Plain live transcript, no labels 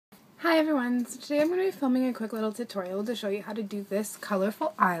Hi everyone, so today I'm going to be filming a quick little tutorial to show you how to do this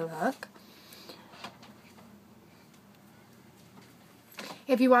colorful eye look.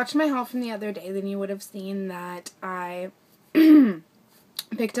 If you watched my haul from the other day, then you would have seen that I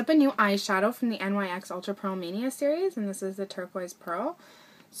picked up a new eyeshadow from the NYX Ultra Pearl Mania series, and this is the Turquoise Pearl.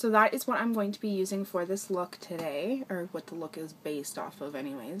 So that is what I'm going to be using for this look today, or what the look is based off of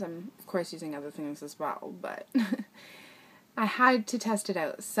anyways. I'm of course using other things as well, but I had to test it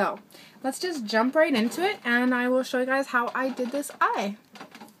out. So let's just jump right into it and I will show you guys how I did this eye.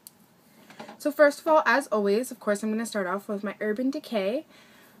 So first of all, as always, of course, I'm going to start off with my Urban Decay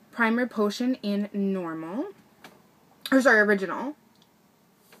Primer Potion in Original.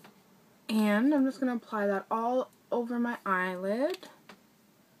 And I'm just going to apply that all over my eyelid.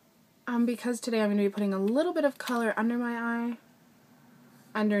 Because today I'm going to be putting a little bit of color under my eye,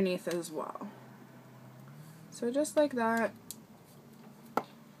 underneath as well. So just like that.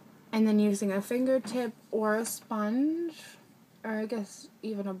 And then using a fingertip or a sponge, or I guess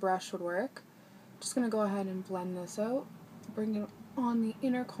even a brush would work. Just going to go ahead and blend this out. Bring it on the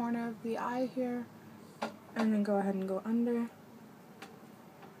inner corner of the eye here. And then go ahead and go under.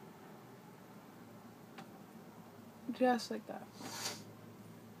 Just like that.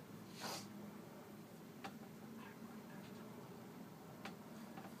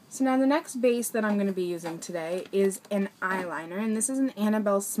 So now the next base that I'm going to be using today is an eyeliner, and this is an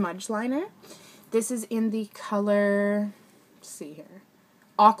Annabelle Smudge Liner. This is in the color, let's see here,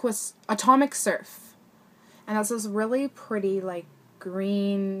 Atomic Surf. And that's this really pretty, like,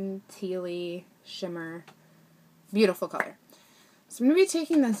 green, tealy shimmer. Beautiful color. So I'm going to be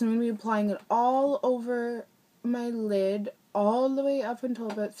taking this and I'm going to be applying it all over my lid, all the way up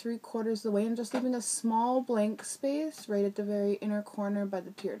until about 3/4 of the way, and just leaving a small blank space right at the very inner corner by the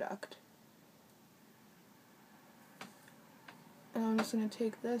tear duct. And I'm just going to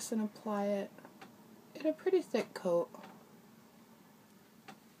take this and apply it in a pretty thick coat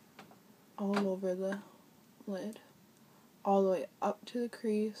all over the lid, all the way up to the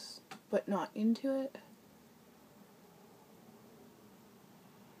crease, but not into it.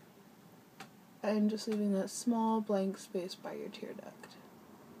 And just leaving that small blank space by your tear duct.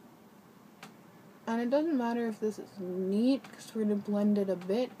 And it doesn't matter if this is neat, because we're going to blend it a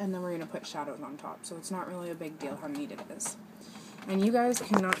bit and then we're going to put shadows on top, so it's not really a big deal how neat it is. And you guys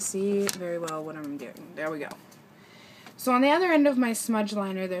cannot see very well what I'm doing. There we go. So on the other end of my smudge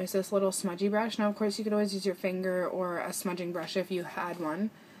liner, there's this little smudgy brush. Now, of course, you could always use your finger or a smudging brush if you had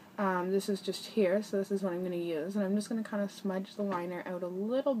one. This is just here, so this is what I'm going to use. And I'm just going to kind of smudge the liner out a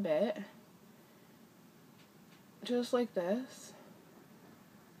little bit. Just like this.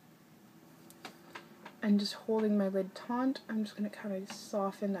 And just holding my lid taut, I'm just going to kind of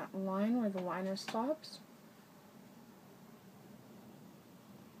soften that line where the liner stops.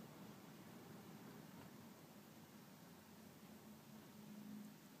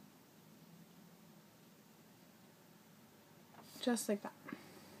 Just like that.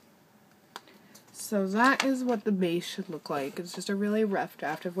 So that is what the base should look like. It's just a really rough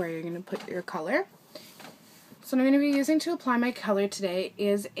draft of where you're going to put your color. So what I'm going to be using to apply my color today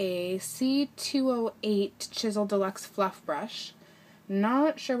is a C208 Chisel Deluxe Fluff Brush.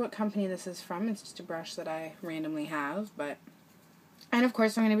 Not sure what company this is from. It's just a brush that I randomly have. And of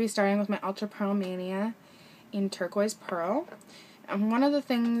course I'm going to be starting with my Ultra Pearl Mania in Turquoise Pearl. And one of the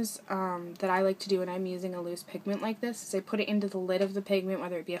things that I like to do when I'm using a loose pigment like this is I put it into the lid of the pigment,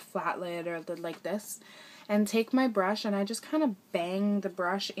 whether it be a flat lid or a lid like this, and take my brush and I just kind of bang the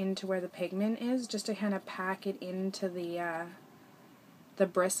brush into where the pigment is, just to kind of pack it into the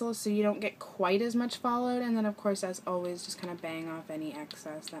bristles so you don't get quite as much fallout. And then of course, as always, just kind of bang off any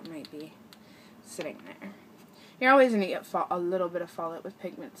excess that might be sitting there. You're always going to get a little bit of fallout with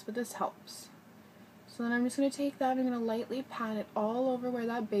pigments, but this helps. So then I'm just going to take that and I'm going to lightly pat it all over where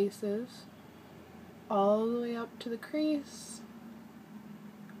that base is, all the way up to the crease,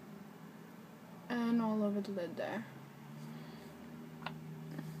 and all over the lid there.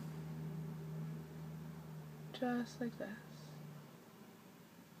 Just like this.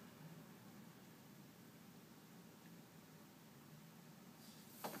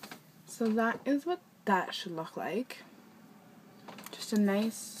 So that is what that should look like. Just a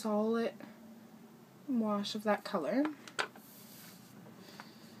nice solid wash of that color.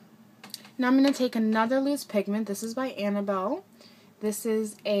 Now I'm going to take another loose pigment. This is by Annabelle. This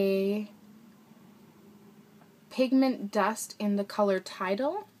is a pigment dust in the color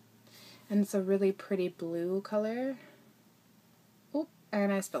Tidal, and it's a really pretty blue color. Oop,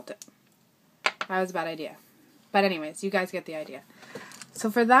 and I spilt it. That was a bad idea. But anyways, you guys get the idea. So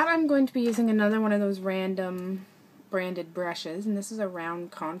for that I'm going to be using another one of those random branded brushes, and this is a round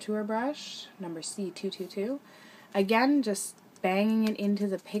contour brush, number C222. Again, just banging it into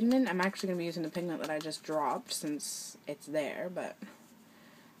the pigment. I'm actually going to be using the pigment that I just dropped since it's there, but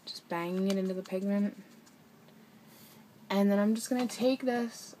just banging it into the pigment. And then I'm just going to take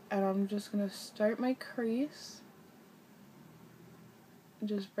this and I'm just going to start my crease.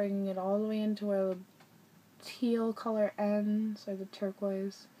 Just bringing it all the way into where the teal color ends, or the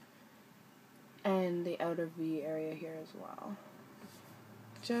turquoise, and the outer V area here as well.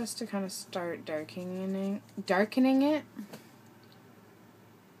 Just to kind of start darkening it.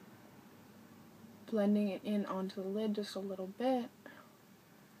 Blending it in onto the lid just a little bit.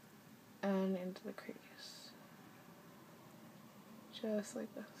 And into the crease. Just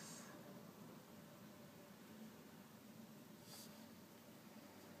like this.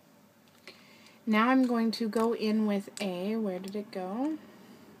 Now I'm going to go in with where did it go?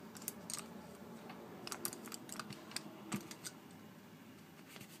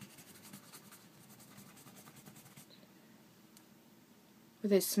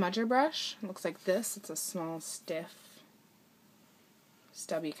 With a smudger brush. It looks like this. It's a small, stiff,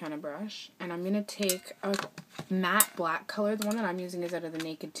 stubby kind of brush. And I'm going to take a matte black color. The one that I'm using is out of the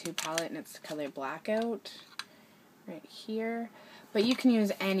Naked 2 palette, and it's the color Blackout right here. But you can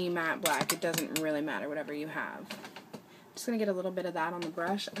use any matte black. It doesn't really matter, whatever you have. I'm just going to get a little bit of that on the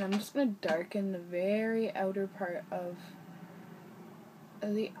brush, and I'm just going to darken the very outer part of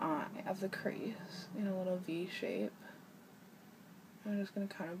the eye, of the crease, in a little V shape. I'm just going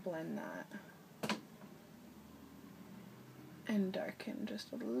to kind of blend that and darken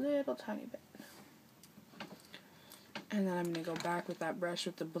just a little tiny bit. And then I'm going to go back with that brush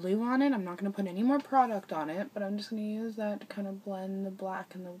with the blue on it. I'm not going to put any more product on it, but I'm just going to use that to kind of blend the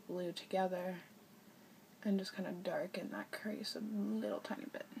black and the blue together and just kind of darken that crease a little tiny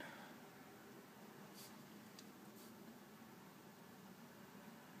bit.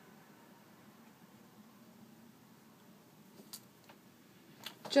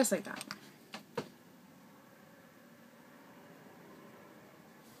 Just like that.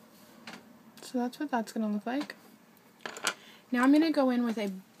 So that's what that's going to look like. Now I'm going to go in with a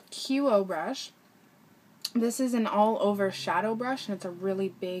QO brush. This is an all-over shadow brush, and it's a really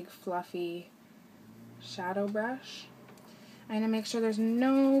big, fluffy shadow brush. I'm going to make sure there's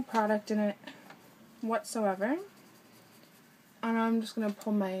no product in it whatsoever. And I'm just going to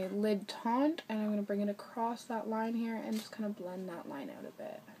pull my lid taunt, and I'm going to bring it across that line here and just kind of blend that line out a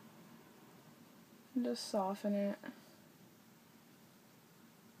bit. And just soften it.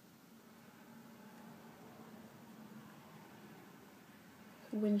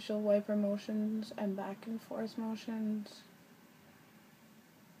 Windshield wiper motions and back and forth motions.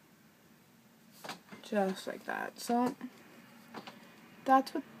 Just like that. So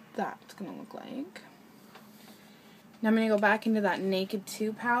that's what that's going to look like. Now I'm going to go back into that Naked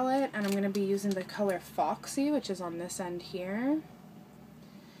 2 palette, and I'm going to be using the color Foxy, which is on this end here.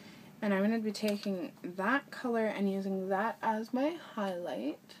 And I'm going to be taking that color and using that as my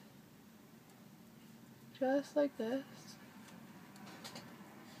highlight. Just like this.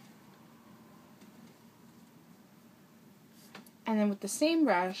 And then with the same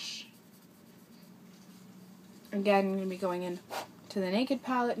brush, again, I'm going to be going in to the Naked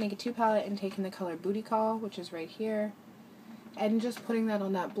 2 palette, and taking the color Booty Call, which is right here, and just putting that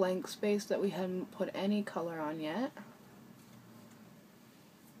on that blank space that we hadn't put any color on yet.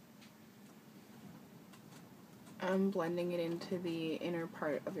 I'm blending it into the inner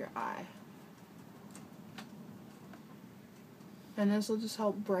part of your eye. And this will just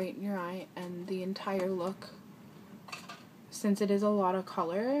help brighten your eye and the entire look. Since it is a lot of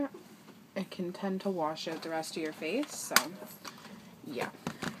color, it can tend to wash out the rest of your face, so yeah.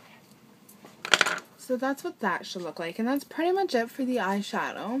 So that's what that should look like, and that's pretty much it for the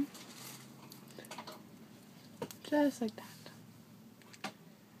eyeshadow. Just like that.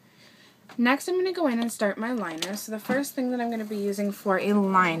 Next I'm going to go in and start my liner. So the first thing that I'm going to be using for a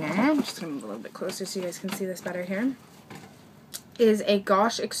liner, I'm just going to move a little bit closer so you guys can see this better here, is a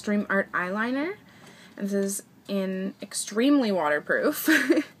Gosh Extreme Art eyeliner. And this is in extremely waterproof.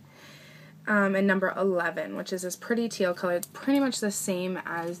 And number 11, which is this pretty teal color. It's pretty much the same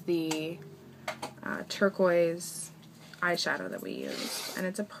as the turquoise eyeshadow that we used, and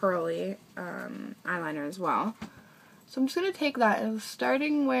it's a pearly eyeliner as well. So I'm just going to take that, and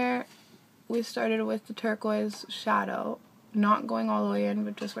starting where we started with the turquoise shadow, not going all the way in,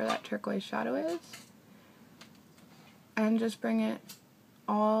 but just where that turquoise shadow is, and just bring it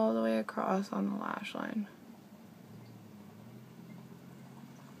all the way across on the lash line.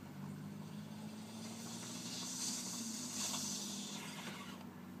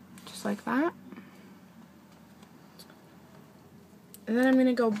 Like that. And then I'm going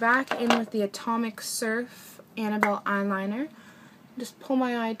to go back in with the Atomic Surf Annabelle eyeliner. Just pull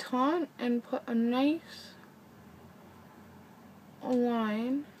my eye taut and put a nice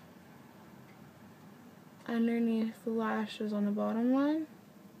line underneath the lashes on the bottom line.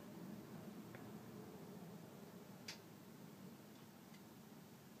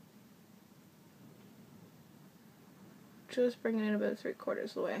 Just bring it in about 3/4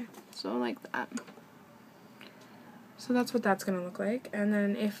 of the way. So like that. So that's what that's going to look like. And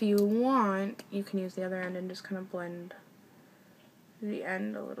then if you want, you can use the other end and just kind of blend the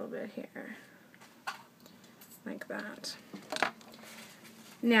end a little bit here. Like that.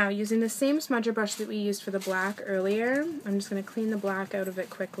 Now, using the same smudger brush that we used for the black earlier, I'm just going to clean the black out of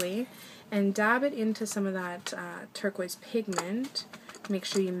it quickly and dab it into some of that turquoise pigment. Make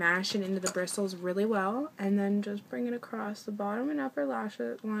sure you mash it into the bristles really well, and then just bring it across the bottom and upper lash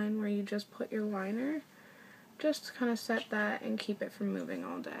line where you just put your liner. Just to kind of set that and keep it from moving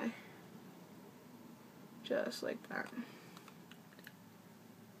all day. Just like that.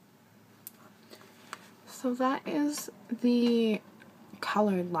 So that is the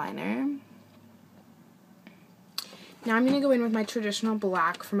colored liner. Now I'm going to go in with my traditional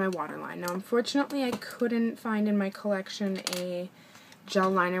black for my waterline. Now unfortunately I couldn't find in my collection a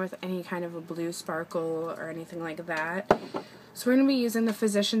gel liner with any kind of a blue sparkle or anything like that. So we're going to be using the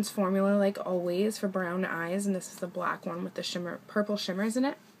Physicians Formula like always for brown eyes, and this is the black one with the purple shimmers in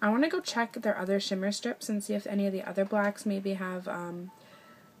it. I want to go check their other shimmer strips and see if any of the other blacks maybe have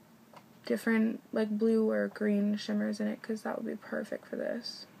different like blue or green shimmers in it, because that would be perfect for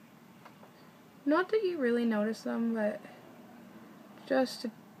this. Not that you really notice them, but just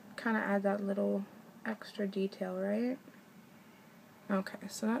to kind of add that little extra detail, right? Okay,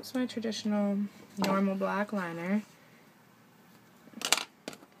 so that's my traditional normal black liner.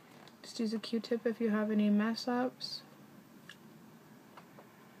 Just use a Q-tip if you have any mess ups.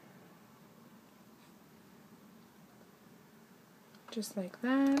 Just like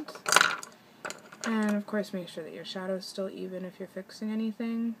that. And of course make sure that your shadow is still even if you're fixing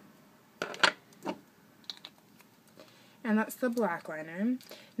anything. And that's the black liner.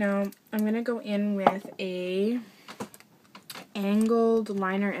 Now I'm going to go in with a angled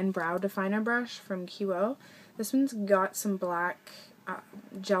liner and brow definer brush from QO. This one's got some black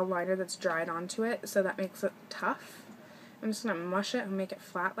gel liner that's dried onto it, so that makes it tough. I'm just going to mush it and make it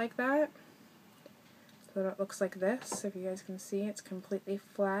flat like that. So that it looks like this. If you guys can see, it's completely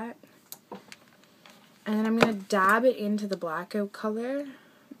flat. And then I'm going to dab it into the blackout color.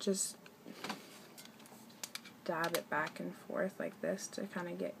 Just dab it back and forth like this to kind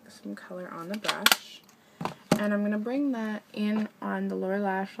of get some color on the brush. And I'm going to bring that in on the lower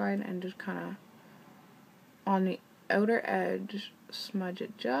lash line and just kind of on the outer edge smudge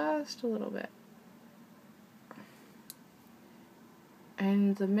it just a little bit.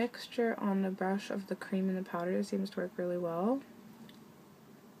 And the mixture on the brush of the cream and the powder seems to work really well.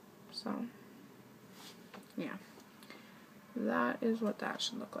 So, yeah. That is what that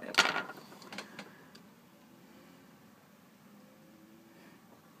should look like.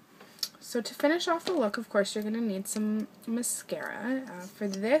 So to finish off the look, of course, you're going to need some mascara. For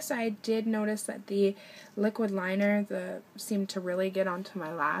this, I did notice that the liquid liner seemed to really get onto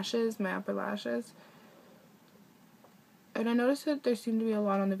my lashes, my upper lashes. And I noticed that there seemed to be a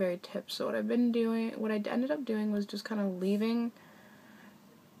lot on the very tip. So what I ended up doing was just kind of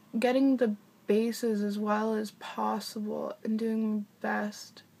getting the bases as well as possible and doing my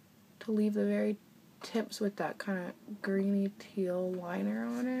best to leave the very tips with that kind of greeny teal liner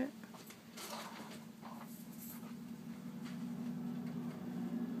on it.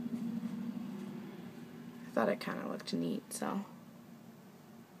 I thought it kind of looked neat, so.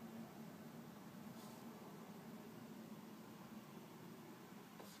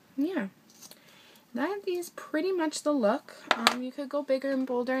 Yeah. That is pretty much the look. You could go bigger and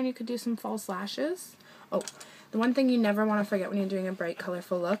bolder and you could do some false lashes. Oh, the one thing you never want to forget when you're doing a bright,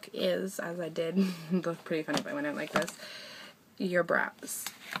 colorful look is, as I did, it looks pretty funny if I went out like this, your brows.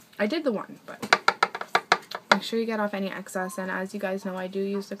 I did the one, but make sure you get off any excess, and as you guys know, I do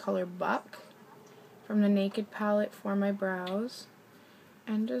use the color Buck from the Naked palette for my brows.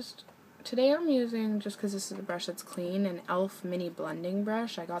 And just, today I'm using, just because this is a brush that's clean, an e.l.f. mini blending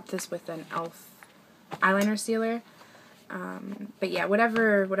brush. I got this with an e.l.f. eyeliner sealer. But yeah,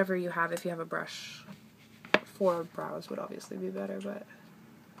 whatever you have, if you have a brush for brows would obviously be better, but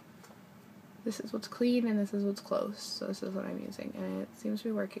this is what's clean and this is what's close, so this is what I'm using, and it seems to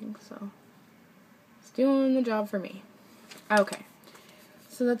be working, so it's doing the job for me. Okay,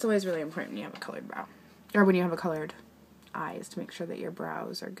 so that's always really important when you have a colored brow, or when you have a colored eyes, to make sure that your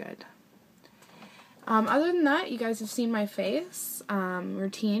brows are good. Other than that, you guys have seen my face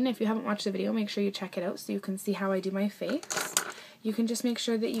routine. If you haven't watched the video, make sure you check it out so you can see how I do my face. You can just make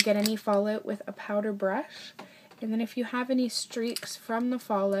sure that you get any fallout with a powder brush. And then if you have any streaks from the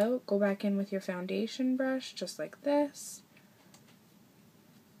fallout, go back in with your foundation brush, just like this.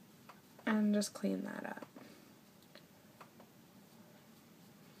 And just clean that up.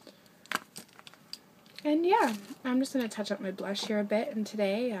 And yeah, I'm just going to touch up my blush here a bit. And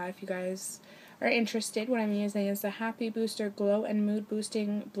today, if you guys are interested, what I'm using is the Happy Booster Glow and Mood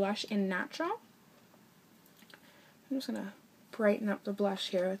Boosting Blush in Natural. I'm just going to brighten up the blush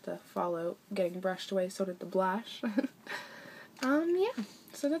here with the fallout getting brushed away, so did the blush. Yeah,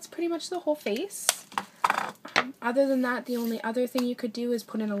 so that's pretty much the whole face. Other than that, the only other thing you could do is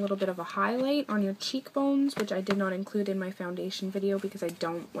put in a little bit of a highlight on your cheekbones, which I did not include in my foundation video because I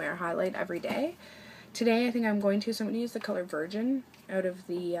don't wear highlight every day. Today I think I'm going to, so I'm going to use the color Virgin out of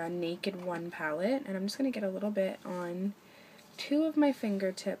the Naked One palette, and I'm just going to get a little bit on 2 of my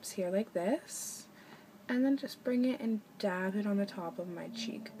fingertips here like this, and then just bring it and dab it on the top of my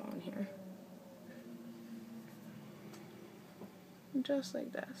cheekbone here. Just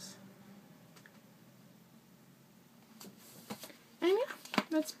like this. And yeah,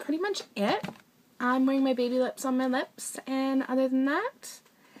 that's pretty much it. I'm wearing my baby lips on my lips, and other than that,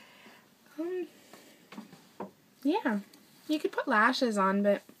 yeah, you could put lashes on,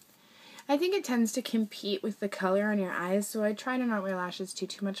 but I think it tends to compete with the color on your eyes, so I try to not wear lashes too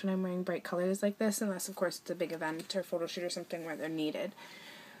much when I'm wearing bright colors like this, unless of course it's a big event or photo shoot or something where they're needed.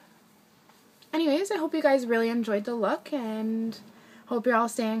 Anyways, I hope you guys really enjoyed the look, and hope you're all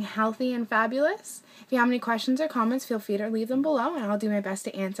staying healthy and fabulous. If you have any questions or comments, feel free to leave them below, and I'll do my best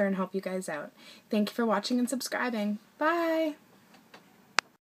to answer and help you guys out. Thank you for watching and subscribing. Bye!